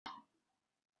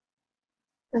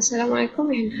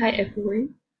Assalamualaikum and hi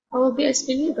everyone. I will be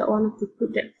explaining about one of the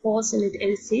group that falls under the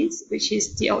NSAIDs, which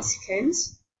is the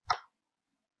Oxicams.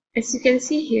 As you can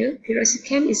see here,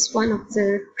 piroxicam is one of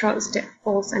the drugs that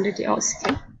falls under the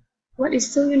Oxicam. What is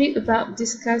so unique about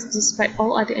this class despite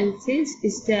all other NSAIDs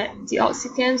is that the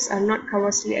Oxicams are not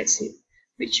carboxylic acid,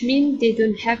 which means they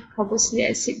don't have carboxylic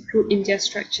acid group in their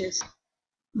structures.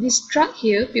 This drug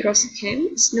here,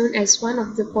 piroxicam, is known as one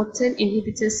of the potent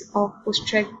inhibitors of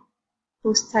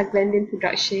prostaglandin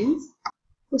production.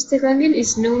 Prostaglandin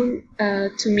is known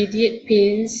to mediate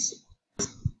pains,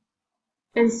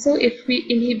 and so if we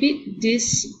inhibit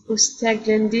these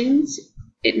prostaglandins,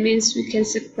 it means we can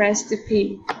suppress the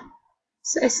pain.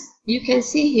 So as you can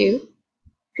see here,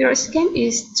 piroxicam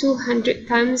is 200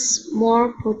 times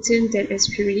more potent than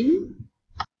aspirin.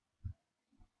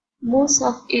 Most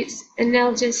of its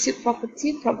analgesic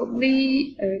property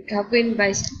probably governed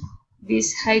by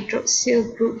this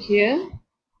hydroxyl group here.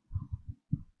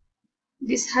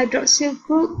 This hydroxyl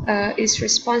group is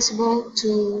responsible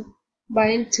to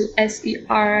bind to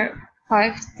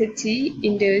SER530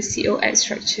 in the COX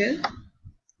structure.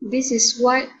 This is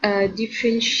what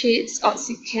differentiates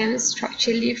Oxicams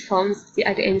structurally from the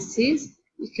other NSAIDs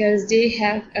because they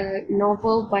have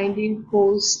novel binding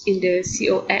poles in the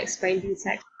COX binding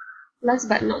site. Last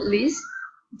but not least,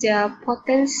 their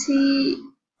potency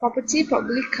property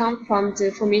probably come from the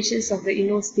formations of the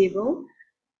enostable,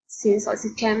 since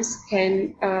Oxicams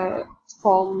can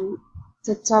form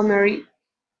tautomeric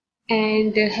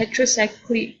and the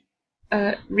heterocyclic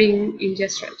ring in their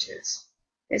structures.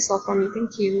 That's all from me.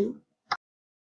 Thank you.